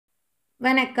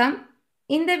வணக்கம்.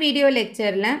 இந்த video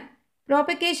லெக்சர்ல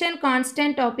propagation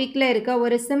constant topicல இருக்க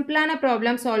ஒரு சிம்பிளான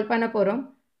ப்ராப்ளம் சால்வ் பண்ண போறோம்.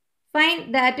 Find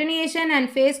the attenuation and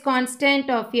phase constant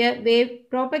of a wave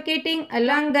propagating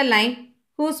along the line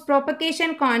whose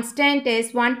propagation constant is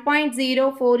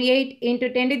 1.048 into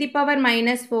 10 to the power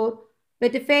minus 4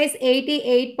 with phase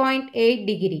 88.8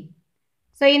 degree.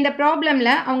 So இந்த ப்ராப்ளம்ல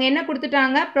அவங்க என்ன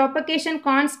கொடுத்துட்டாங்க? propagation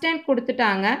constant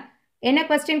கொடுத்துட்டாங்க. என்ன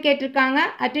question கேட்டிருக்காங்க?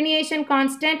 attenuation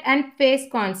constant and phase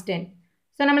constant.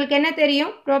 So நம்மளுக்கு என்ன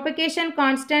தெரியும்? propagation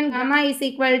constant gamma is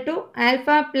equal to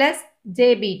alpha plus j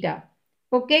beta.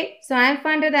 Okay, so alpha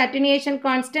என்றது attenuation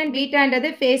constant, beta என்றது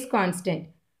phase constant.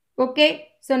 Okay,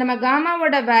 so நம்ம gamma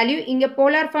ஓட வேல்யூ இங்க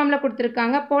polar formல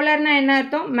கொடுத்திருக்காங்க. polarனா என்ன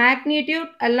அர்த்தம்?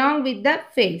 magnitude along with the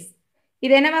phase.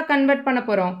 இது என்னவா கன்வர்ட் பண்ண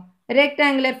போறோம்?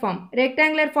 rectangular form.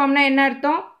 rectangular formனா என்ன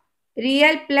அர்த்தம்?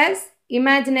 real plus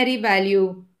imaginary value.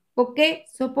 Okay,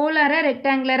 so போலாரை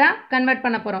ரெக்டாங்குலராக convert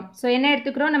பண்ண போகிறோம். ஸோ என்ன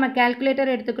எடுத்துக்கிறோம்? நம்ம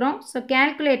கேல்குலேட்டர் எடுத்துக்கிறோம். ஸோ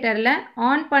கேல்குலேட்டரில்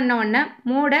ஆன் பண்ண உடனே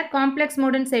மோடை காம்ப்ளெக்ஸ்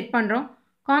மோடுன்னு செட் பண்ணுறோம்.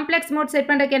 காம்ப்ளெக்ஸ் மோட் செட்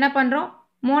பண்ணுறதுக்கு என்ன பண்ணுறோம்?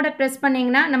 மோடை ப்ரெஸ்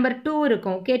பண்ணிங்கன்னா நம்பர் 2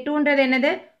 இருக்கும். ஓகே, 2ன்றது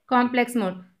என்னது? Complex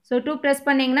mode. ஸோ 2 ப்ரெஸ்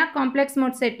பண்ணிங்கன்னா காம்ப்ளெக்ஸ்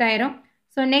மோட் செட் ஆயிரும்.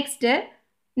 ஸோ நெக்ஸ்ட்டு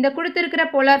இந்த கொடுத்துருக்கிற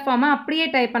போலார் ஃபார்மை அப்படியே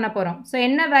டைப் பண்ண போகிறோம். ஸோ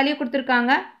என்ன வேல்யூ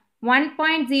கொடுத்துருக்காங்க?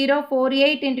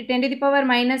 1.048 into 10 to the power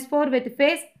minus 4 with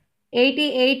phase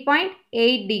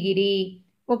 88.8 degree.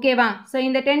 ஓகேவா? ஸோ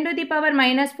இந்த 10 to the power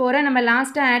minus 4 நம்ம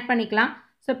லாஸ்ட்டாக ஆட் பண்ணிக்கலாம்.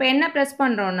 ஸோ இப்போ என்ன ப்ரெஸ்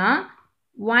பண்ணுறோன்னா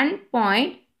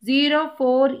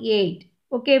 1.048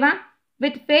 ஓகேவா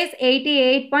வித் ஃபேஸ்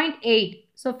 88.8.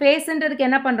 ஸோ ஃபேஸ்ன்றதுக்கு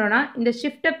என்ன பண்ணுறோன்னா இந்த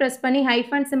ஷிஃப்ட்டை ப்ரெஸ் பண்ணி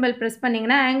ஹைஃபன் சிம்பிள் ப்ரெஸ்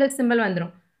பண்ணிங்கன்னா ஆங்கிள் சிம்பிள்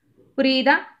வந்துடும்.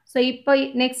 புரியுதா? ஸோ இப்போ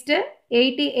நெக்ஸ்ட்டு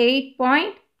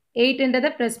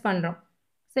 88.8ன்றதை ப்ரெஸ் பண்ணுறோம்.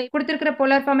 ஸோ கொடுத்துருக்கிற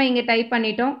போலார் ஃபார்மை இங்கே டைப்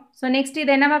பண்ணிட்டோம். ஸோ நெக்ஸ்ட்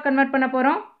இது என்னவா கன்வெர்ட் பண்ண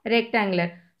போகிறோம்?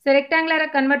 ரெக்டாங்குலர். ஸோ ரெக்டாங்குலரை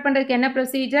கன்வெர்ட் பண்ணுறதுக்கு என்ன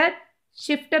ப்ரொசீஜர்?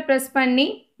 ஷிஃப்ட்டை ப்ரெஸ் பண்ணி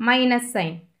minus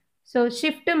sign. So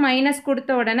shift minus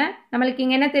கொடுத்த உடனே நம்மளுக்கு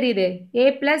இங்கே என்ன தெரியுது? ஏ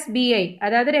ப்ளஸ் பிஐ,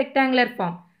 அதாவது ரெக்டாங்குலர்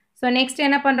ஃபார்ம். ஸோ நெக்ஸ்ட்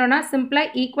என்ன பண்ணுறோன்னா சிம்பிளாக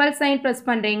ஈக்குவல் சைன் ப்ரெஸ்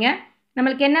பண்ணுறீங்க.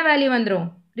 நம்மளுக்கு என்ன வேல்யூ வந்துடும்?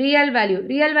 Real value.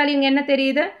 ரியல் வேல்யூ இங்கே என்ன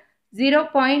தெரியுது?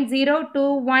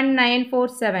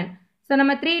 0.021947. ஸோ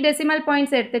நம்ம 3 டெசிமல்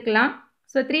பாயிண்ட்ஸ் எடுத்துக்கலாம்.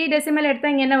 ஸோ 3 டெசிமல்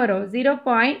எடுத்தால் இங்கே என்ன வரும்?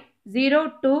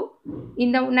 0.02.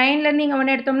 இந்த 9லேருந்து இங்கே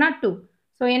 1 எடுத்தோம்னா 2.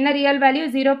 ஸோ என்ன ரியல் வேல்யூ?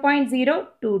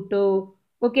 0.022.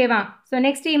 ஓகேவா? ஸோ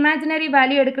நெக்ஸ்ட் இமேஜினரி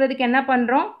வேல்யூ எடுக்கிறதுக்கு என்ன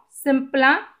பண்ணுறோம்?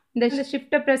 சிம்பிளாக இந்த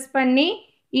ஷிஃப்ட்டை ப்ரெஸ் பண்ணி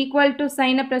ஈக்குவல் டு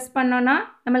சைனை ப்ரெஸ் பண்ணோன்னா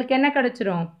நம்மளுக்கு என்ன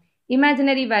கிடச்சிரும்?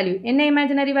 Imaginary value. என்ன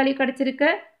இமேஜினரி வேல்யூ கிடச்சிருக்கு?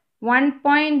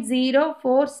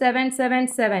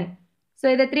 1.04777. ஸோ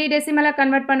இதை 3 டெசிமலாக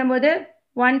கன்வெர்ட் பண்ணும்போது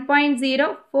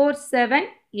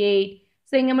 1.0478.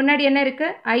 ஸோ இங்கே முன்னாடி என்ன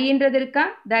இருக்குது? ஐன்றது இருக்கா?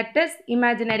 That is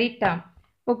imaginary term.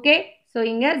 Okay, so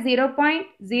இங்கே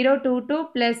 0.022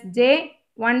 ப்ளஸ் ஜே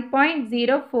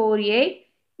 1.048.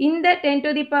 இந்த 10 to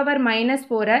the power minus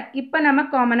 4 இப்போ நம்ம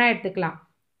காமனாக எடுத்துக்கலாம்.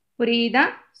 புரியுதா?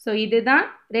 ஸோ இதுதான்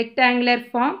ரெக்டாங்குலர்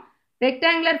ஃபார்ம்.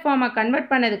 ரெக்டாங்குலர் ஃபார்மை கன்வெர்ட்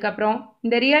பண்ணதுக்கப்புறம்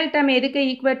இந்த ரியல் டேர்ம் எதுக்கு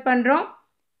ஈக்குவேட் பண்ணுறோம்?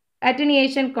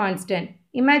 அட்டெனுவேஷன் கான்ஸ்டன்ட்.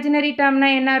 இமேஜினரி டேர்ம்னா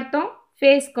என்ன அர்த்தம்?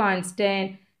 Face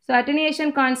constant. So attenuation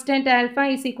constant alpha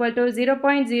is equal to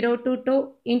 0.022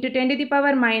 into 10 to the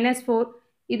power minus 4.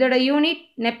 இதோட unit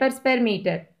நெப்பர்ஸ் per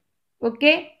metre.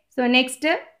 Okay, so next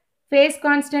phase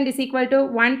constant is equal to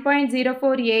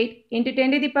 1.048 into 10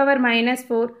 to the power minus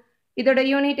 4. இதோட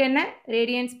unit என்ன?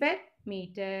 Radians per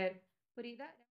metre. புரியுதா?